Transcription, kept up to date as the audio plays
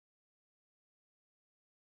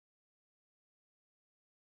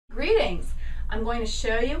Greetings! I'm going to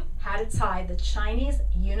show you how to tie the Chinese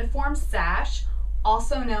uniform sash,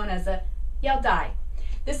 also known as a yao dai.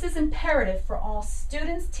 This is imperative for all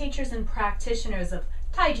students, teachers, and practitioners of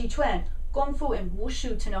taijiquan, kung fu, and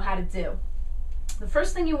wushu to know how to do. The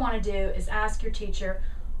first thing you want to do is ask your teacher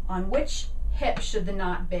on which hip should the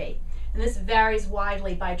knot be. And this varies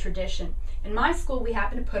widely by tradition. In my school, we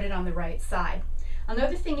happen to put it on the right side.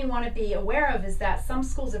 Another thing you want to be aware of is that some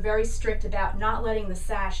schools are very strict about not letting the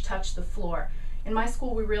sash touch the floor. In my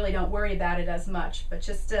school, we really don't worry about it as much, but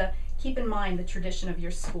just keep in mind the tradition of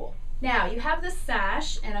your school. Now, you have the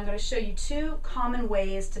sash, and I'm going to show you two common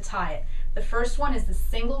ways to tie it. The first one is the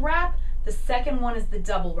single wrap. The second one is the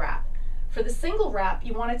double wrap. For the single wrap,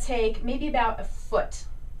 you want to take maybe about a foot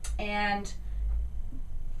and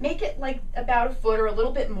make it like about a foot or a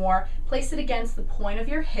little bit more. Place it against the point of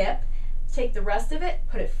your hip. Take the rest of it,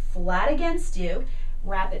 put it flat against you,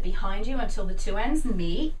 wrap it behind you until the two ends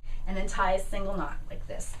meet, and then tie a single knot like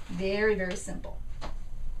this. Very, very simple.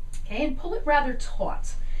 Okay, and pull it rather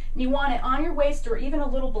taut. And you want it on your waist or even a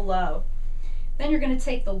little below. Then you're going to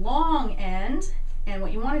take the long end, and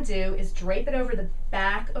what you want to do is drape it over the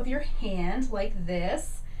back of your hand like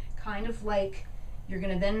this, kind of like you're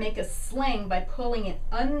going to then make a sling by pulling it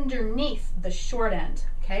underneath the short end.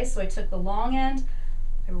 Okay, so I took the long end,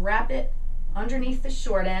 I wrap it underneath the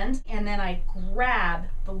short end, and then I grab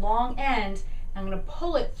the long end. I'm going to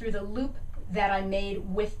pull it through the loop that I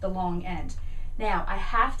made with the long end. Now, I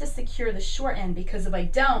have to secure the short end because if I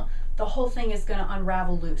don't, the whole thing is going to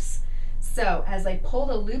unravel loose. So as I pull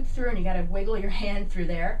the loop through, and you got to wiggle your hand through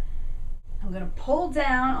there, I'm going to pull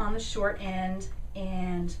down on the short end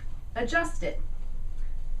and adjust it.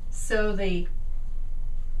 So the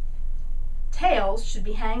tails should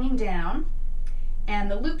be hanging down, and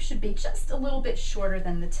the loop should be just a little bit shorter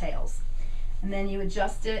than the tails. And then you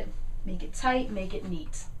adjust it, make it tight, make it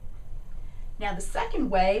neat. Now the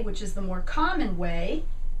second way, which is the more common way,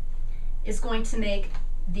 is going to make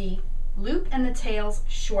the loop and the tails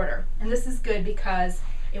shorter. And this is good because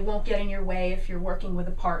it won't get in your way if you're working with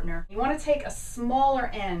a partner. You want to take a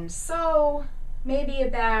smaller end, so maybe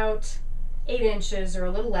about 8 inches or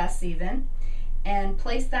a little less even, and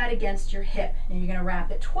place that against your hip. And you're going to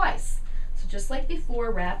wrap it twice. So just like before,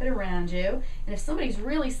 wrap it around you. And if somebody's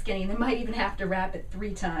really skinny, they might even have to wrap it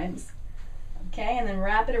 3 times. Okay, and then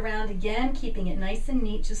wrap it around again, keeping it nice and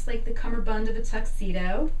neat, just like the cummerbund of a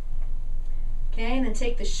tuxedo. Okay, and then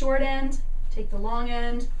take the short end, take the long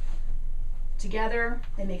end, together,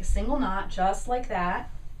 they make a single knot, just like that.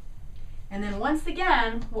 And then once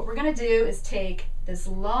again, what we're going to do is take this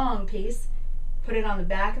long piece, put it on the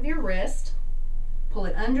back of your wrist, pull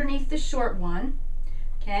it underneath the short one,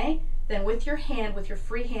 okay? Then with your hand, with your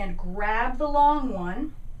free hand, grab the long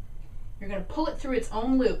one. You're going to pull it through its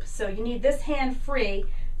own loop. So you need this hand free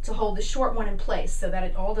to hold the short one in place so that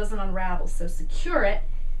it all doesn't unravel. So secure it.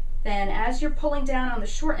 Then as you're pulling down on the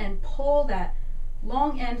short end, pull that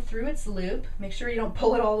long end through its loop. Make sure you don't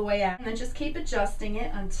pull it all the way out. And then just keep adjusting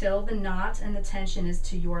it until the knot and the tension is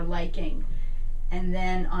to your liking. And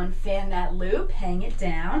then unfan that loop, hang it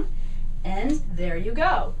down, and there you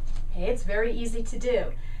go. Okay, it's very easy to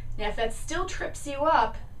do. Now if that still trips you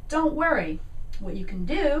up, don't worry. What you can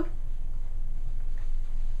do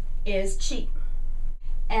is cheat.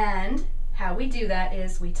 And how we do that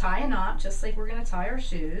is we tie a knot just like we're going to tie our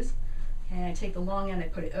shoes. And I take the long end, I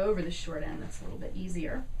put it over the short end. That's a little bit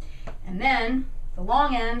easier. And then the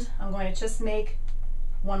long end, I'm going to just make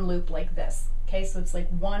one loop like this. Okay, so it's like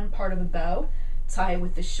one part of a bow. Tie it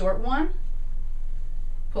with the short one,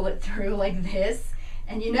 pull it through like this,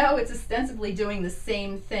 and you know it's ostensibly doing the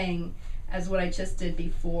same thing as what I just did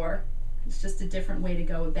before. It's just a different way to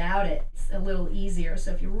go about it. It's a little easier,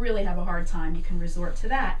 so if you really have a hard time, you can resort to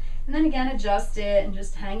that. And then again, adjust it and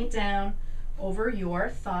just hang it down over your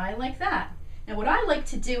thigh like that. Now what I like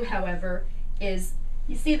to do, however, is,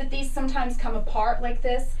 you see that these sometimes come apart like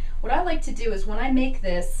this? What I like to do is when I make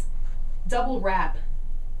this double wrap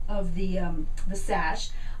of the sash,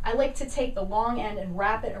 I like to take the long end and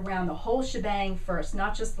wrap it around the whole shebang first,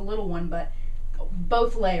 not just the little one, but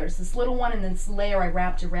both layers, this little one and this layer I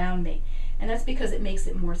wrapped around me. And that's because it makes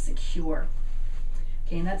it more secure.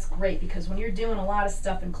 Okay, and that's great because when you're doing a lot of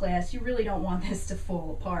stuff in class, you really don't want this to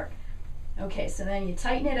fall apart. Okay, so then you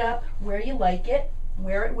tighten it up where you like it,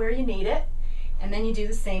 wear it where you need it, and then you do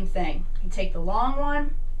the same thing. You take the long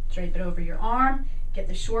one, drape it over your arm, get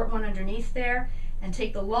the short one underneath there, and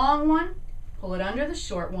take the long one, pull it under the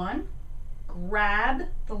short one, grab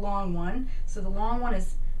the long one, so the long one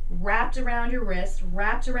is wrapped around your wrist,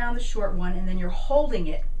 wrapped around the short one, and then you're holding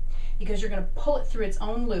it because you're going to pull it through its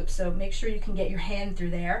own loop, so make sure you can get your hand through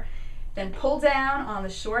there. Then pull down on the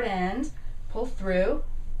short end, pull through,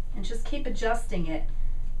 and just keep adjusting it,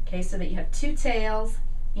 okay, so that you have two tails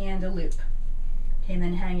and a loop. Okay, and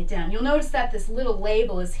then hang it down. You'll notice that this little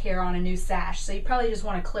label is here on a new sash, so you probably just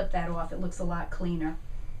want to clip that off. It looks a lot cleaner,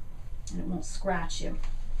 and it won't scratch you.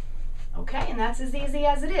 Okay, and that's as easy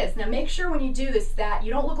as it is. Now make sure when you do this that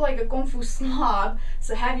you don't look like a Kung Fu slob,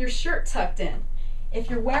 so have your shirt tucked in. If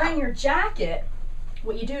you're wearing your jacket,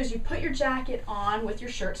 what you do is you put your jacket on with your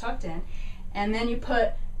shirt tucked in, and then you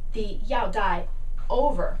put the Yao Dai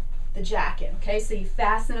over the jacket, okay? So you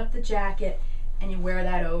fasten up the jacket and you wear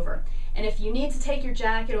that over. And if you need to take your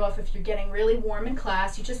jacket off, if you're getting really warm in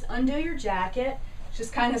class, you just undo your jacket,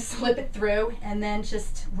 just kind of slip it through, and then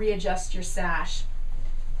just readjust your sash.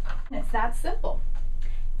 It's that simple.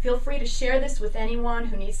 Feel free to share this with anyone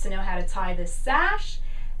who needs to know how to tie this sash,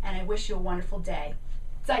 and I wish you a wonderful day.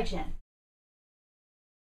 Taijiquan.